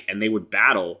full-on knight, and they would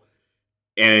battle.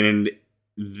 And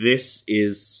this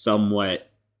is somewhat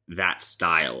that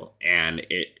style, and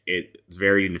it's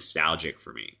very nostalgic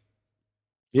for me.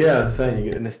 Yeah, I'm saying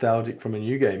you get nostalgic from a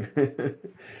new game.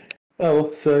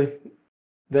 Oh, so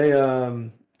they I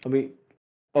mean,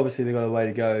 obviously they've got a way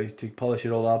to go to polish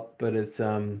it all up, but it's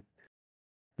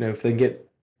if they can get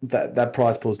that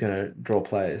prize pool is going to draw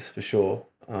players for sure.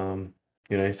 So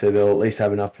they'll at least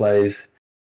have enough players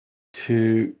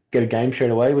to get a game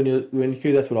straight away when you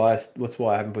queue. That's why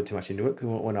I haven't put too much into it, because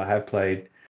when I have played,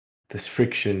 this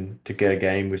friction to get a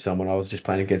game with someone, I was just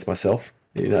playing against myself.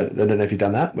 I don't know if you've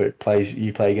done that, where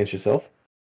you play against yourself.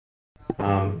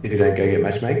 If you don't go get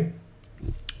matchmaking.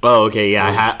 Oh, okay,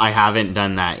 yeah, I haven't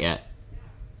done that yet.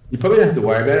 You probably don't have to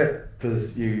worry about it,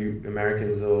 because you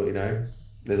Americans, or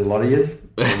there's a lot of yous.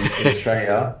 In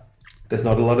Australia, there's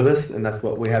not a lot of us, and that's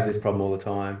what we have this problem all the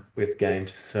time with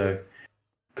games. So,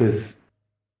 because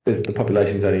the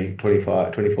population's only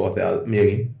 24,000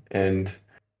 million, and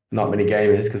not many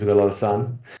gamers because we've got a lot of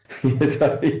sun.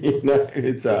 So,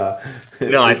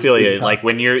 no, I feel you. Tough. Like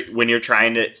when you're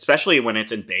trying to, especially when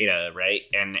it's in beta, right,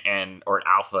 and or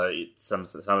alpha,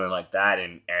 something like that,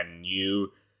 and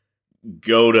you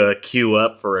go to queue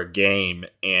up for a game,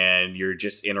 and you're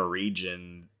just in a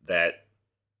region that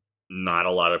not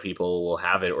a lot of people will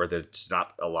have it, or there's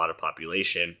not a lot of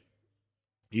population.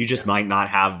 You just might not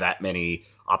have that many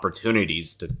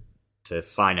opportunities to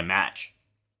find a match.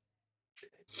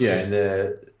 Yeah, and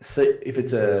if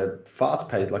it's a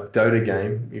fast-paced like Dota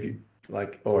game,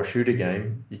 or a shooter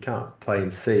game, you can't play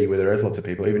in C where there is lots of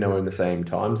people, even though we're in the same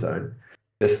time zone.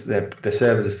 The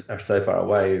servers are so far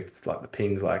away, it's like the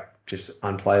ping's like just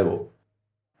unplayable.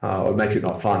 It makes it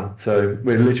not fun. So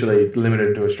we're literally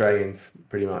limited to Australians,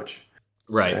 pretty much.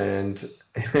 Right. And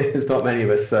there's not many of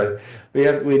us, so we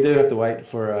do have to wait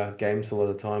for games a lot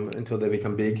of the time until they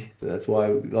become big. So that's why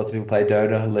lots of people play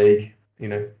Dota, League,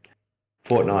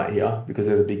 Fortnite here, because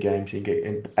they're the big games you can get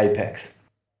in Apex.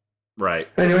 Right.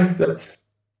 Anyway, that's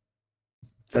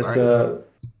right.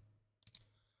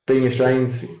 Being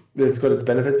Australians, it's got its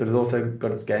benefits, but it's also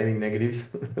got its gaming negatives.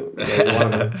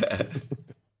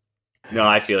 No,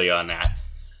 I feel you on that.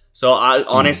 So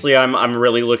honestly, I'm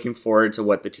really looking forward to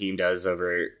what the team does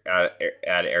over at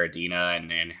Aradena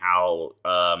and how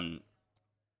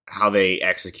they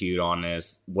execute on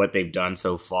this. What they've done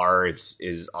so far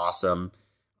is awesome.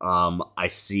 I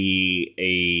see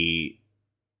a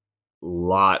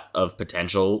lot of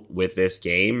potential with this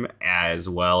game, as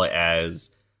well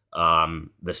as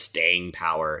the staying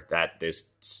power that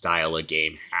this style of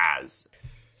game has.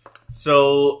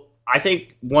 So I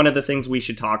think one of the things we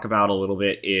should talk about a little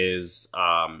bit is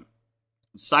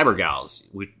Cybergalz.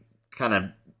 We kind of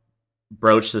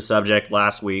broached the subject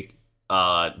last week.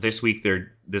 This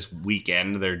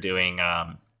weekend they're doing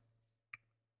a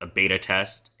beta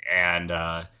test, and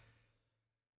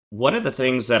one of the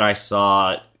things that I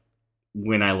saw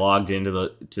when I logged into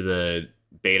the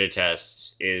beta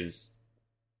tests is,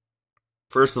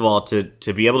 first of all,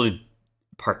 to be able to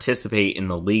participate in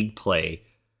the league play,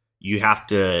 you have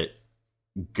to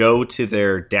go to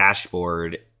their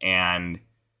dashboard and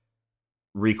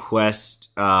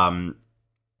request on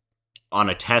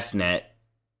a test net.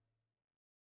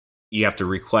 You have to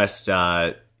request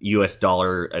US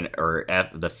dollar or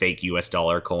the fake US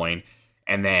dollar coin,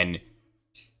 and then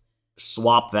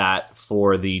swap that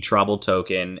for the trouble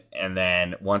token. And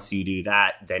then once you do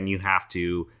that, then you have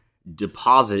to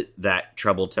deposit that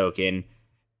trouble token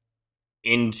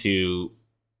into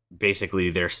basically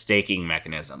their staking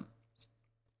mechanism.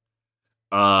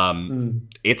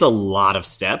 It's a lot of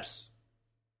steps,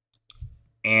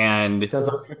 and sounds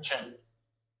like friction.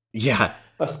 Yeah,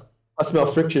 I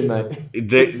smell friction, mate.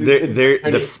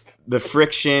 The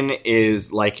friction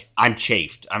is like, I'm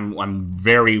chafed. I'm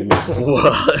very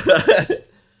that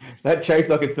chafed.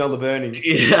 I can smell the burning.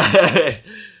 Yeah,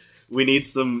 we need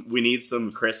some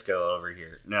Crisco over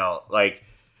here. No, like,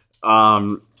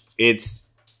 it's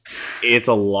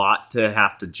a lot to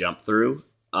have to jump through.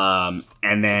 And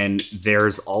then there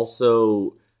was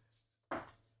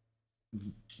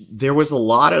a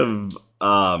lot of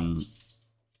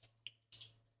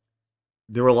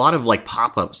there were a lot of like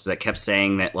pop-ups that kept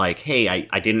saying that, like, hey,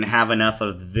 I didn't have enough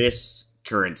of this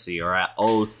currency, or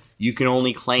you can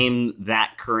only claim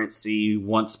that currency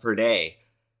once per day.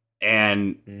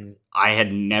 And I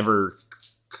had never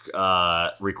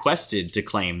requested to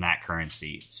claim that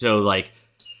currency. So like,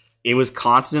 it was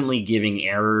constantly giving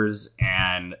errors,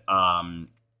 and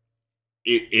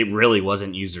it really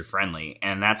wasn't user friendly.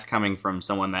 And that's coming from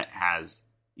someone that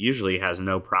usually has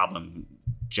no problem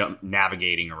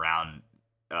navigating around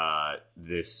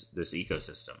this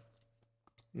ecosystem.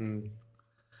 Mm.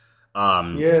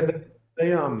 Um, Yeah,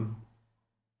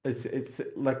 it's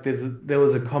like there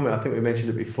was a comment, I think we mentioned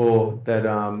it before, that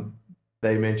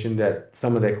they mentioned that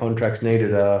some of their contracts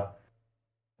needed I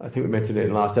think we mentioned it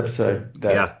in the last episode,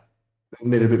 yeah, that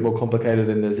need a bit more complicated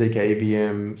than the ZK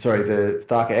EVM, sorry, the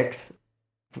Stark X,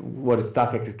 what a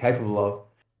Stark X is capable of.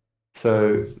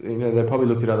 So, they probably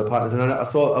looked at other partners, and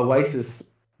I saw Oasis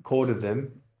courted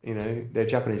them. They're a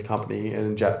Japanese company,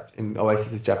 and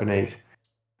Oasis is Japanese,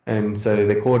 and so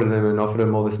they courted them and offered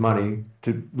them all this money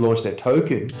to launch their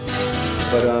token.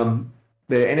 But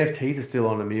their NFTs are still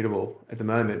on Immutable at the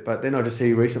moment. But then I just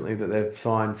see recently that they've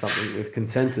signed something with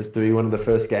Consensus to be one of the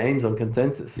first games on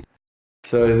Consensus.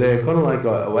 So they're kind of like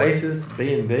got Oasis,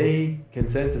 BNB,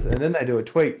 Consensus, and then they do a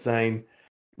tweet saying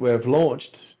we've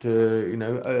launched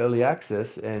to early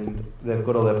access, and they've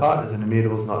got all their partners, and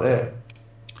Immutable's not there.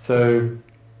 So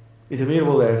is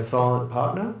Immutable their silent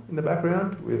partner in the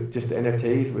background with just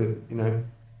NFTs with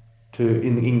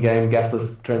in-game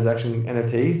gasless transaction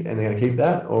NFTs, and they're going to keep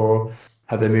that, or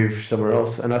have they moved somewhere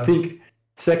else? And I think,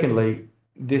 secondly,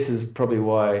 this is probably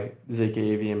why ZK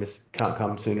EVM can't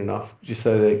come soon enough, just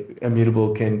so that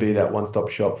Immutable can be that one-stop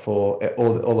shop for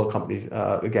all the companies,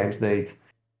 the game's needs.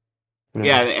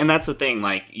 yeah, and that's the thing.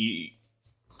 Like,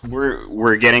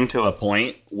 we're getting to a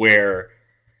point where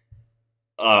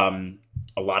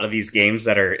a lot of these games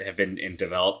that have been in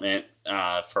development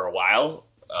for a while,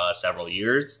 several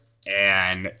years,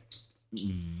 and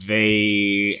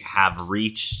they have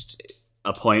reached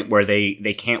a point where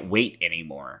they can't wait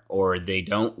anymore, or they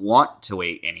don't want to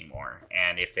wait anymore.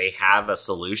 And if they have a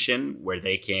solution where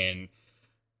they can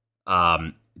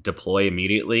deploy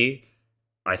immediately,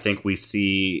 I think we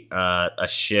see a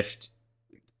shift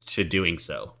to doing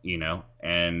so,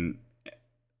 and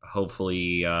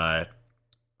hopefully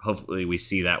we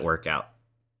see that work out.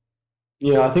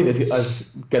 Yeah, I think there's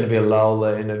going to be a lull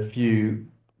there in a few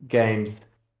games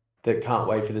that can't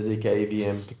wait for the ZK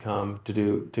EVM to come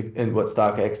and what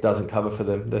StarkX doesn't cover for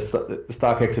them. The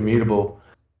StarkX Immutable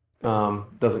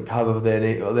doesn't cover their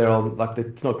need. They're all like,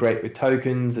 it's not great with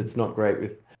tokens. It's not great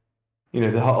with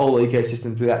the whole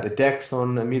ecosystems without the DEX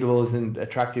on Immutable isn't an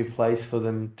attractive place for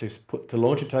them to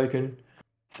launch a token.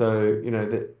 So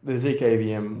the ZK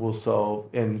EVM will solve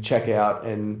and checkout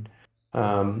and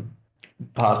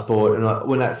passport, and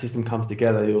when that system comes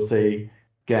together, you'll see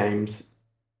games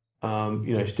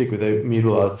stick with the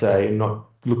Immutable, I'd say, and not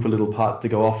look for little parts to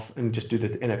go off and just do the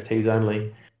NFTs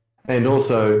only. And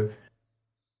also,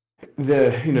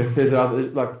 there's other,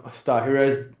 like Star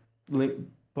Heroes link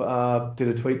did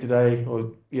a tweet today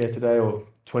or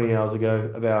 20 hours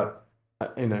ago about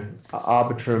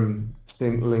Arbitrum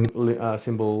symbol in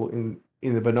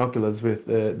the binoculars with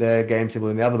their game symbol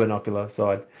in the other binocular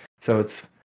side. So it's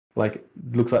like,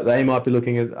 looks like they might be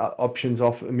looking at options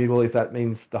off Immutable, if that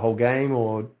means the whole game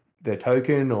or their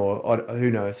token, or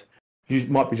who knows. It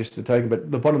might be just the token,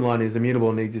 but the bottom line is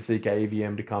Immutable needs a CK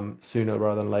EVM to come sooner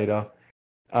rather than later.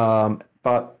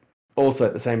 But also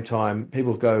at the same time,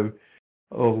 people go,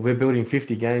 oh, we're building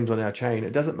 50 games on our chain.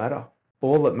 It doesn't matter.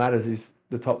 All that matters is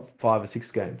the top 5 or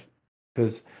 6 games,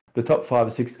 because the top 5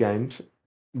 or 6 games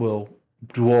will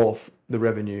dwarf the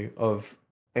revenue of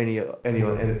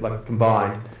anyone like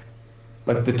combined.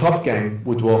 Like the top game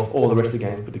would dwarf all the rest of the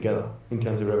games put together in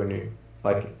terms of revenue.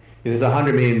 Like if there's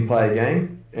 100 million player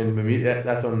game and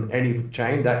that's on any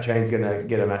chain, that chain's going to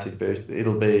get a massive boost.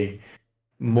 It'll be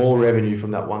more revenue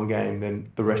from that one game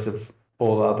than the rest of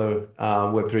all the other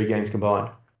Web3 games combined.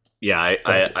 Yeah,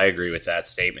 I agree with that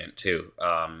statement too.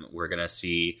 We're going to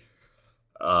see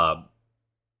a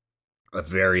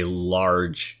very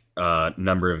large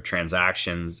number of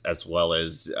transactions, as well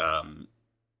as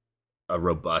a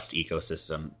robust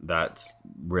ecosystem that's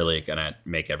really going to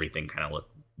make everything kind of look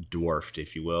dwarfed,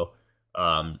 if you will.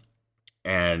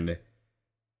 And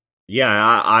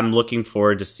yeah, I'm looking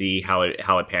forward to see how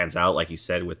it pans out, like you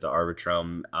said, with the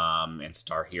Arbitrum and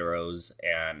Star Heroes,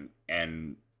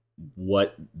 and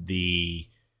what the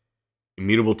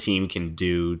Immutable team can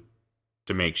do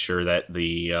to make sure that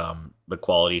the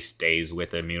quality stays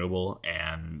with Immutable,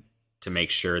 and to make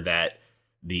sure that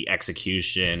the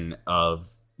execution of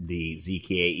the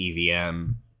ZK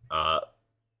EVM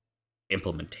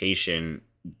implementation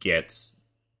gets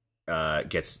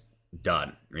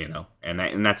done,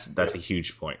 and that's a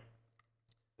huge point.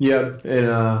 Yeah, and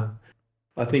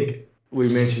I think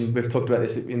we've talked about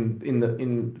this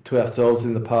to ourselves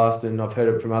in the past, and I've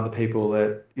heard it from other people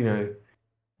that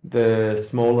the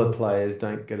smaller players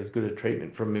don't get as good a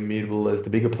treatment from Immutable as the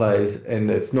bigger players,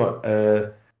 and it's not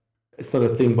a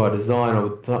thing by design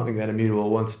or something that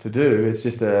Immutable wants to do. It's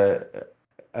just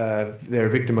they're a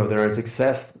victim of their own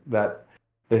success, that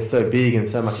they're so big and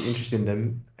so much interest in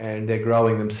them, and they're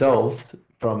growing themselves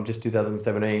from just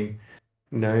 2017,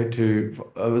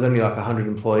 to it was only like 100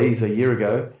 employees a year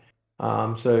ago.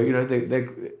 So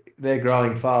they're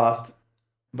growing fast,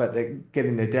 but they're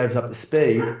getting their devs up to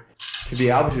speed to be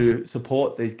able to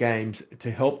support these games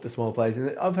to help the small players.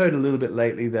 And I've heard a little bit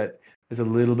lately that there's a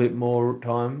little bit more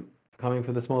time coming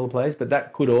for the smaller players, but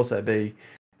that could also be,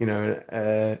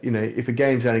 if a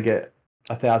game's going to get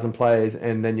 1,000 players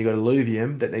and then you've got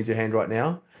illuvium that needs your hand right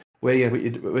now, where are you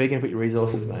going to put your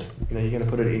resources, mate? You're going to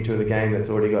put it into the game that's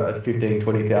already got a 15,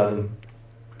 20,000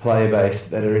 player base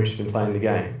that are interested in playing the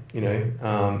game,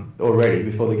 already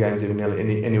before the game's even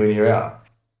anywhere near out.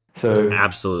 So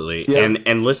absolutely. Yeah.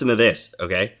 And listen to this,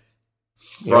 okay?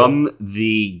 From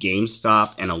the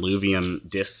GameStop and illuvium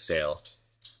disc sale,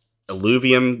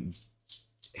 illuvium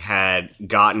had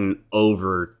gotten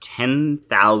over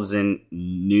 10,000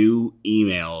 new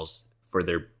emails for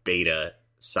their beta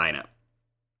sign up.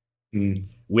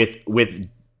 With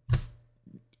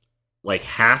like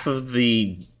half of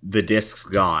the discs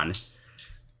gone,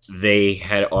 they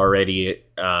had already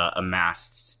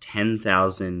amassed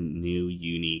 10,000 new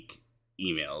unique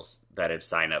emails that have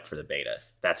signed up for the beta.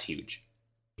 That's huge.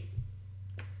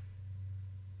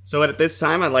 So at this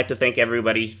time, I'd like to thank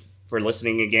everybody for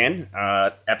listening again.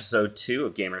 Episode 2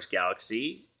 of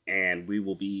GamersGalaxie, and we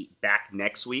will be back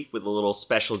next week with a little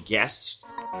special guest,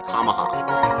 Tomahawk.